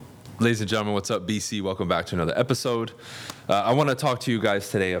Ladies and gentlemen, what's up, BC? Welcome back to another episode. I want to talk to you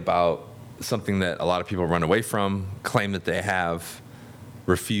guys today about something that a lot of people run away from, claim that they have,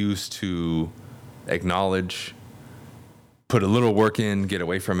 refuse to acknowledge, put a little work in, get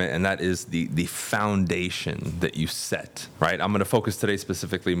away from it, and that is the foundation that you set, right? I'm going to focus today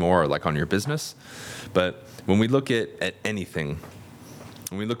specifically more like on your business, but when we look at anything,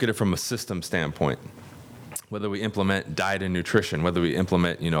 when we look at it from a system standpoint, whether we implement diet and nutrition, whether we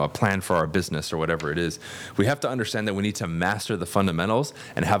implement, a plan for our business or whatever it is, we have to understand that we need to master the fundamentals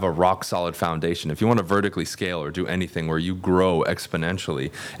and have a rock solid foundation. If you want to vertically scale or do anything where you grow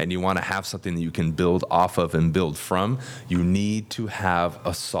exponentially and you want to have something that you can build off of and build from, you need to have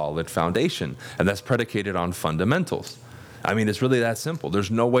a solid foundation. And that's predicated on fundamentals. I mean, it's really that simple.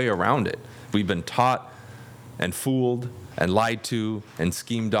 There's no way around it. We've been taught and fooled and lied to and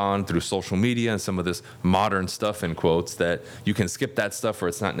schemed on through social media and some of this modern stuff, in quotes, that you can skip that stuff or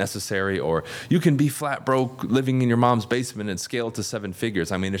it's not necessary, or you can be flat broke living in your mom's basement and scale to 7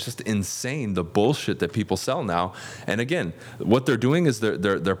 figures. I mean, it's just insane, the bullshit that people sell now. And again, what they're doing is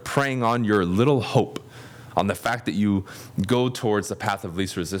they're preying on your little hope, on the fact that you go towards the path of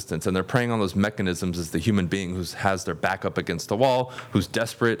least resistance. And they're preying on those mechanisms as the human being who has their back up against the wall, who's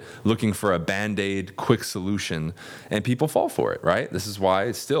desperate, looking for a Band-Aid, quick solution. And people fall for it, right? This is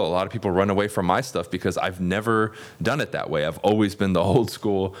why still a lot of people run away from my stuff, because I've never done it that way. I've always been the old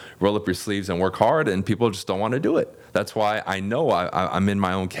school, roll up your sleeves and work hard, and people just don't want to do it. That's why I know I'm in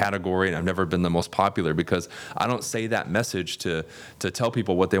my own category and I've never been the most popular, because I don't say that message to tell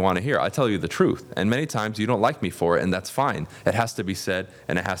people what they want to hear. I tell you the truth. And many times you don't like me for it, and that's fine. It has to be said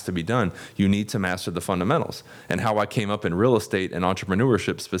and it has to be done. You need to master the fundamentals. And how I came up in real estate and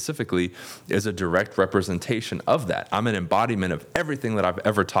entrepreneurship specifically is a direct representation of that. I'm an embodiment of everything that I've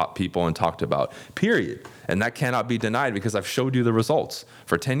ever taught people and talked about, period. And that cannot be denied, because I've showed you the results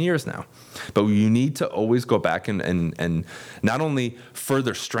for 10 years now. But you need to always go back and not only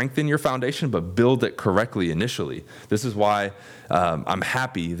further strengthen your foundation, but build it correctly initially. This is why I'm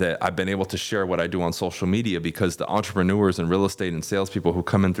happy that I've been able to share what I do on social media, because the entrepreneurs and real estate and salespeople who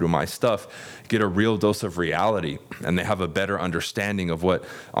come in through my stuff get a real dose of reality, and they have a better understanding of what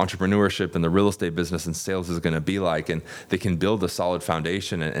entrepreneurship and the real estate business and sales is going to be like, and they can build a solid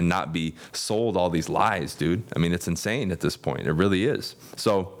foundation and not be sold all these lies, dude. I mean, it's insane at this point. It really is.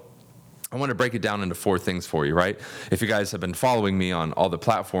 So I want to break it down into 4 things for you, right? If you guys have been following me on all the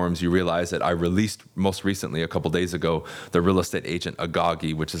platforms, you realize that I released most recently, a couple days ago, the Real Estate Agent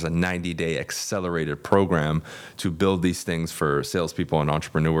Agagi, which is a 90-day accelerated program to build these things for salespeople and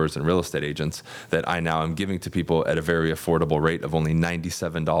entrepreneurs and real estate agents that I now am giving to people at a very affordable rate of only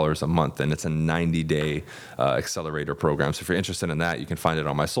 $97 a month. And it's a 90-day accelerator program. So if you're interested in that, you can find it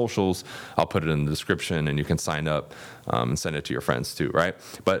on my socials. I'll put it in the description, and you can sign up and send it to your friends too, right?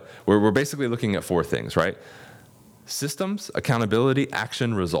 But we're basically looking at 4 things, right? Systems, accountability,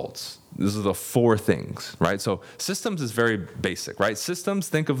 action, results. These are the 4 things, right? So systems is very basic, right? Systems,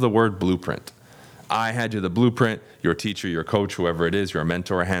 think of the word blueprint. I hand you the blueprint, your teacher, your coach, whoever it is, your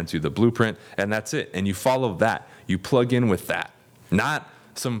mentor hands you the blueprint, and that's it. And you follow that. You plug in with that. Not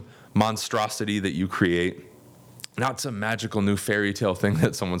some monstrosity that you create, not some magical new fairy tale thing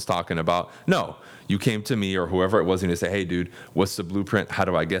that someone's talking about. No, you came to me or whoever it was and you say, hey, dude, what's the blueprint? How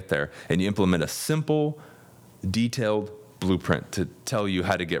do I get there? And you implement a simple, detailed blueprint to tell you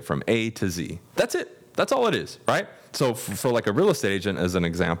how to get from A to Z. That's it. That's all it is, right? So for like a real estate agent, as an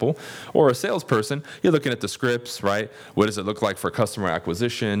example, or a salesperson, you're looking at the scripts, right? What does it look like for customer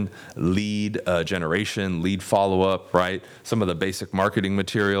acquisition, lead generation, lead follow-up, right? Some of the basic marketing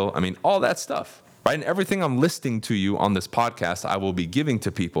material. I mean, all that stuff. Right? And everything I'm listing to you on this podcast, I will be giving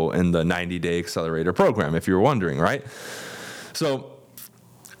to people in the 90-day accelerator program, if you're wondering, right? So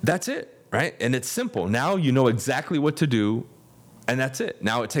that's it, right? And it's simple. Now you know exactly what to do, and that's it.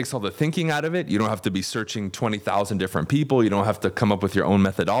 Now it takes all the thinking out of it. You don't have to be searching 20,000 different people. You don't have to come up with your own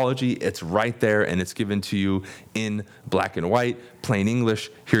methodology. It's right there, and it's given to you in black and white, plain English.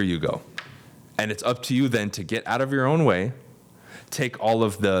 Here you go. And it's up to you then to get out of your own way, take all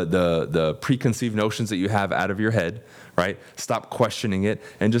of the preconceived notions that you have out of your head, right? Stop questioning it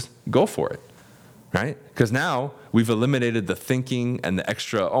and just go for it, right? Because now we've eliminated the thinking and the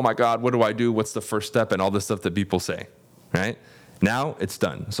extra, oh my God, what do I do? What's the first step? And all this stuff that people say, right? Now it's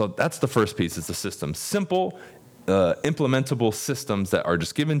done. So that's the first piece. It's the system. Simple, implementable systems that are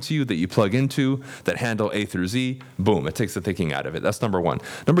just given to you, that you plug into, that handle A through Z. Boom, it takes the thinking out of it. That's number 1.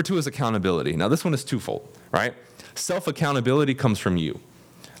 Number 2 is accountability. Now this one is twofold, right? Self-accountability comes from you.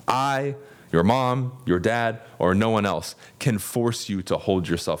 I, your mom, your dad, or no one else can force you to hold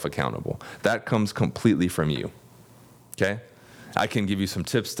yourself accountable. That comes completely from you, okay? I can give you some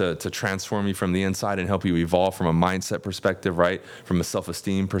tips to transform you from the inside and help you evolve from a mindset perspective, right? From a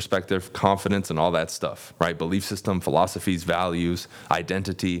self-esteem perspective, confidence and all that stuff, right? Belief system, philosophies, values,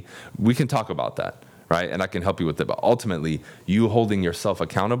 identity. We can talk about that, right? And I can help you with it. But ultimately, you holding yourself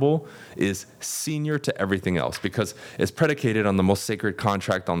accountable is senior to everything else because it's predicated on the most sacred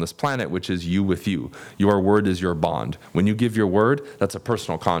contract on this planet, which is you with you. Your word is your bond. When you give your word, that's a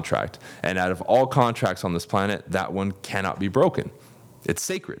personal contract. And out of all contracts on this planet, that one cannot be broken. It's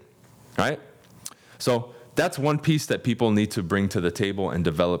sacred, right? So that's one piece that people need to bring to the table and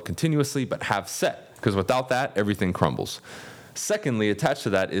develop continuously, but have set, because without that, everything crumbles. Secondly, attached to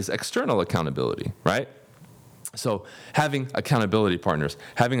that is external accountability, right? So having accountability partners,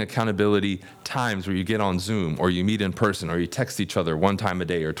 having accountability times where you get on Zoom or you meet in person or you text each other one time a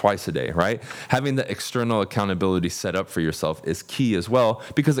day or twice a day, right? Having the external accountability set up for yourself is key as well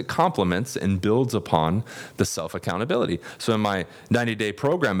because it complements and builds upon the self-accountability. So in my 90-day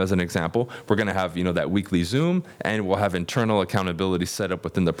program, as an example, we're going to have, that weekly Zoom, and we'll have internal accountability set up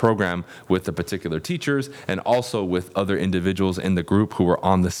within the program with the particular teachers and also with other individuals in the group who are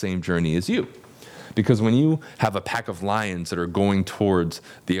on the same journey as you. Because when you have a pack of lions that are going towards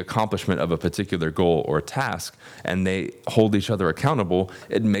the accomplishment of a particular goal or task, and they hold each other accountable,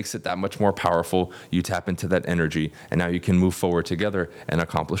 it makes it that much more powerful. You tap into that energy, and now you can move forward together and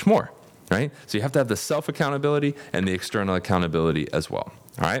accomplish more, right? So you have to have the self-accountability and the external accountability as well,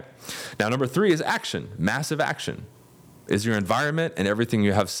 all right? Now, number 3 is action, massive action. Is your environment and everything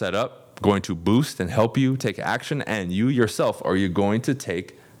you have set up going to boost and help you take action? And you yourself, are you going to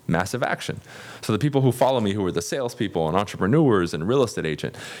take massive action? So the people who follow me, who are the salespeople and entrepreneurs and real estate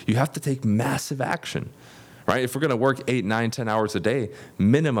agent, you have to take massive action, right? If we're going to work 8, 9, 10 hours a day,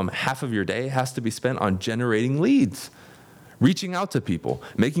 minimum half of your day has to be spent on generating leads, reaching out to people,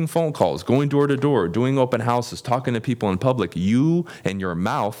 making phone calls, going door to door, doing open houses, talking to people in public. You and your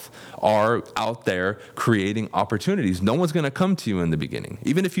mouth are out there creating opportunities. No one's going to come to you in the beginning.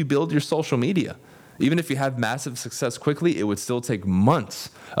 Even if you build your social media, even if you have massive success quickly, it would still take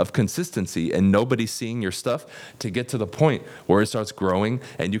months of consistency and nobody seeing your stuff to get to the point where it starts growing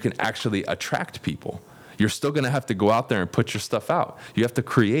and you can actually attract people. You're still going to have to go out there and put your stuff out. You have to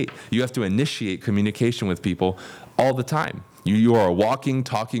create. You have to initiate communication with people all the time. You are a walking,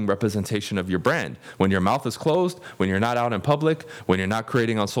 talking representation of your brand. When your mouth is closed, when you're not out in public, when you're not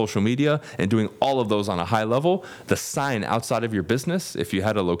creating on social media and doing all of those on a high level, the sign outside of your business, if you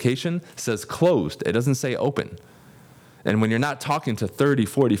had a location, says closed. It doesn't say open. And when you're not talking to 30,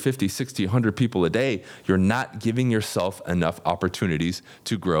 40, 50, 60, 100 people a day, you're not giving yourself enough opportunities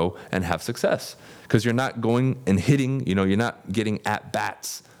to grow and have success because you're not going and hitting, you're not getting at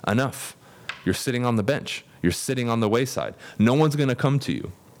bats enough. You're sitting on the bench. You're sitting on the wayside. No one's going to come to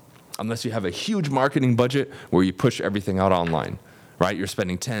you unless you have a huge marketing budget where you push everything out online, right? You're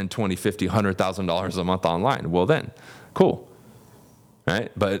spending $10, $20, $50, $100,000 a month online. Well then, cool,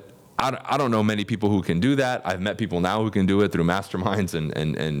 right? But I don't know many people who can do that. I've met people now who can do it through masterminds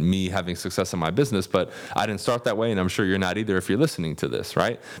and me having success in my business, but I didn't start that way, and I'm sure you're not either if you're listening to this,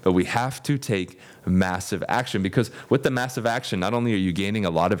 right? But we have to take massive action because with the massive action, not only are you gaining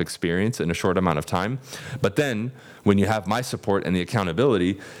a lot of experience in a short amount of time, but then when you have my support and the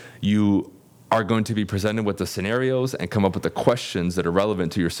accountability, you are going to be presented with the scenarios and come up with the questions that are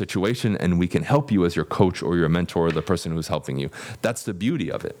relevant to your situation, and we can help you as your coach or your mentor or the person who's helping you. That's the beauty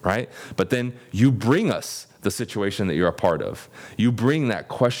of it, right? But then you bring us the situation that you're a part of. You bring that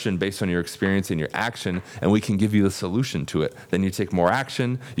question based on your experience and your action, and we can give you the solution to it. Then you take more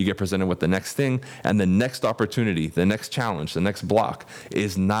action, you get presented with the next thing, and the next opportunity, the next challenge, the next block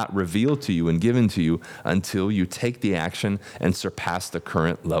is not revealed to you and given to you until you take the action and surpass the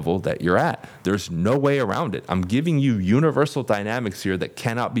current level that you're at. There's no way around it. I'm giving you universal dynamics here that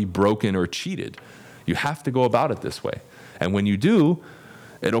cannot be broken or cheated. You have to go about it this way. And when you do,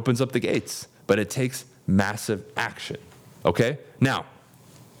 it opens up the gates, but it takes massive action. Okay? Now,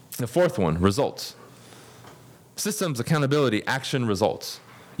 the fourth one, results. Systems, accountability, action, results.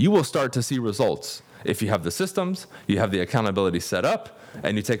 You will start to see results if you have the systems, you have the accountability set up,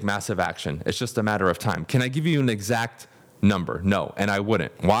 and you take massive action. It's just a matter of time. Can I give you an exact number? No, and I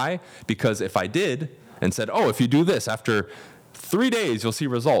wouldn't. Why? Because if I did and said, if you do this, after 3 days, you'll see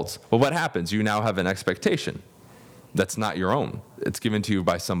results. Well, what happens? You now have an expectation that's not your own. It's given to you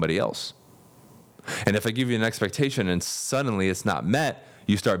by somebody else. And if I give you an expectation and suddenly it's not met,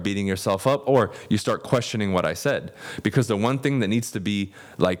 you start beating yourself up or you start questioning what I said. Because the one thing that needs to be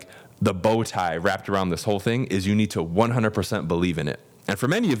like the bow tie wrapped around this whole thing is you need to 100% believe in it. And for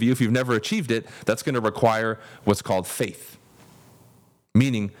many of you, if you've never achieved it, that's going to require what's called faith.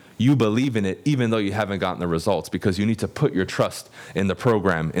 Meaning you believe in it even though you haven't gotten the results, because you need to put your trust in the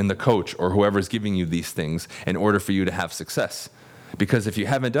program, in the coach, or whoever's giving you these things in order for you to have success. Because if you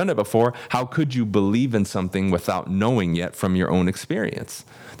haven't done it before, how could you believe in something without knowing yet from your own experience?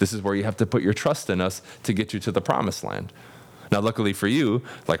 This is where you have to put your trust in us to get you to the promised land. Now, luckily for you,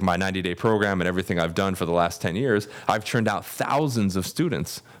 like my 90-day program and everything I've done for the last 10 years, I've churned out thousands of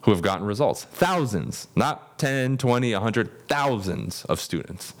students who have gotten results. Thousands, not 10, 20, 100, thousands of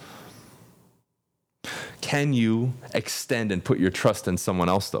students. Can you extend and put your trust in someone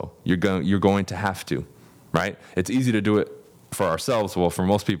else, though? You're going to have to, right? It's easy to do it for ourselves. Well, for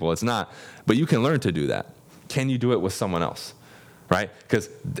most people, it's not. But you can learn to do that. Can you do it with someone else? Right? Because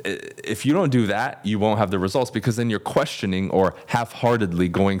if you don't do that, you won't have the results, because then you're questioning or half-heartedly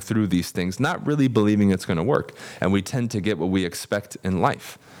going through these things, not really believing it's going to work. And we tend to get what we expect in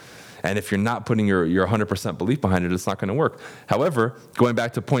life. And if you're not putting your 100% belief behind it, it's not going to work. However, going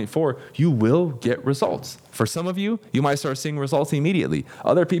back to point 4, you will get results. For some of you, you might start seeing results immediately.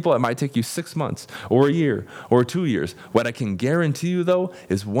 Other people, it might take you 6 months or a year or 2 years. What I can guarantee you, though,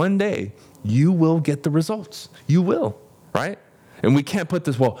 is one day you will get the results. You will, right? And we can't put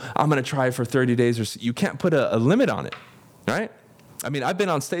this, well, I'm going to try it for 30 days. Or so. You can't put a limit on it, right? I mean, I've been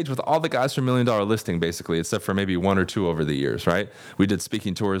on stage with all the guys from $1 Million Listing, basically, except for maybe 1 or 2 over the years, right? We did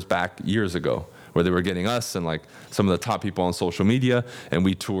speaking tours back years ago where they were getting us and like some of the top people on social media, and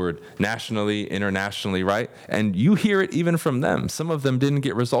we toured nationally, internationally, right? And you hear it even from them. Some of them didn't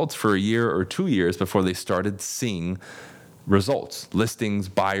get results for a year or 2 years before they started seeing results, listings,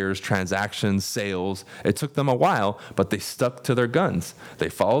 buyers, transactions, sales. It took them a while, but they stuck to their guns. They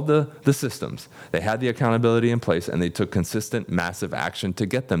followed the systems. They had the accountability in place, and they took consistent, massive action to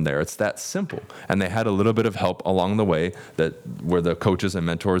get them there. It's that simple. And they had a little bit of help along the way that were the coaches and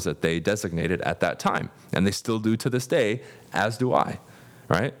mentors that they designated at that time. And they still do to this day, as do I.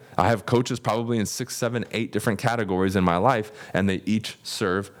 Right? I have coaches probably in 6, 7, 8 different categories in my life, and they each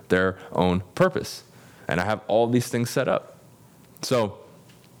serve their own purpose. And I have all these things set up. So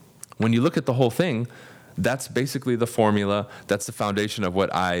when you look at the whole thing, that's basically the formula. That's the foundation of what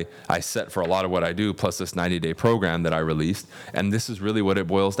I set for a lot of what I do, plus this 90-day program that I released. And this is really what it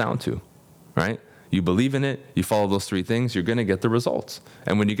boils down to, right? You believe in it, you follow those 3 things, you're going to get the results.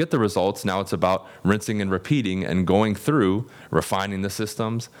 And when you get the results, now it's about rinsing and repeating and going through, refining the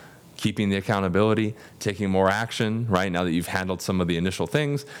systems, keeping the accountability, taking more action, right? Now that you've handled some of the initial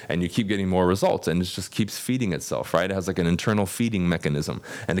things, and you keep getting more results, and it just keeps feeding itself, right? It has like an internal feeding mechanism,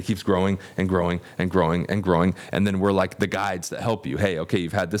 and it keeps growing and growing and growing and growing. And then we're like the guides that help you. Hey, okay,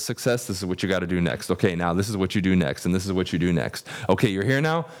 you've had this success. This is what you got to do next. Okay, now this is what you do next, and this is what you do next. Okay, you're here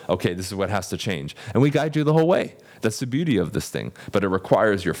now. Okay, this is what has to change. And we guide you the whole way. That's the beauty of this thing. But it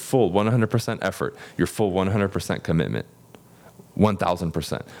requires your full 100% effort, your full 100% commitment.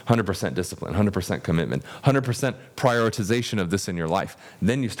 1,000%, 100% discipline, 100% commitment, 100% prioritization of this in your life.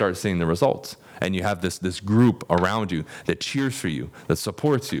 Then you start seeing the results, and you have this group around you that cheers for you, that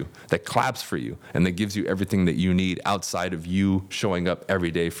supports you, that claps for you, and that gives you everything that you need outside of you showing up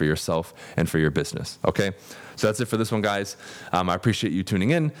every day for yourself and for your business, okay? So that's it for this one, guys. I appreciate you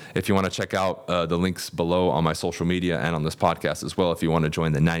tuning in. If you want to check out the links below on my social media and on this podcast as well, if you want to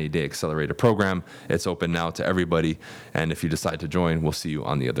join the 90-Day Accelerator program, it's open now to everybody. And if you decide to join, we'll see you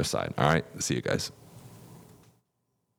on the other side. All right, see you guys.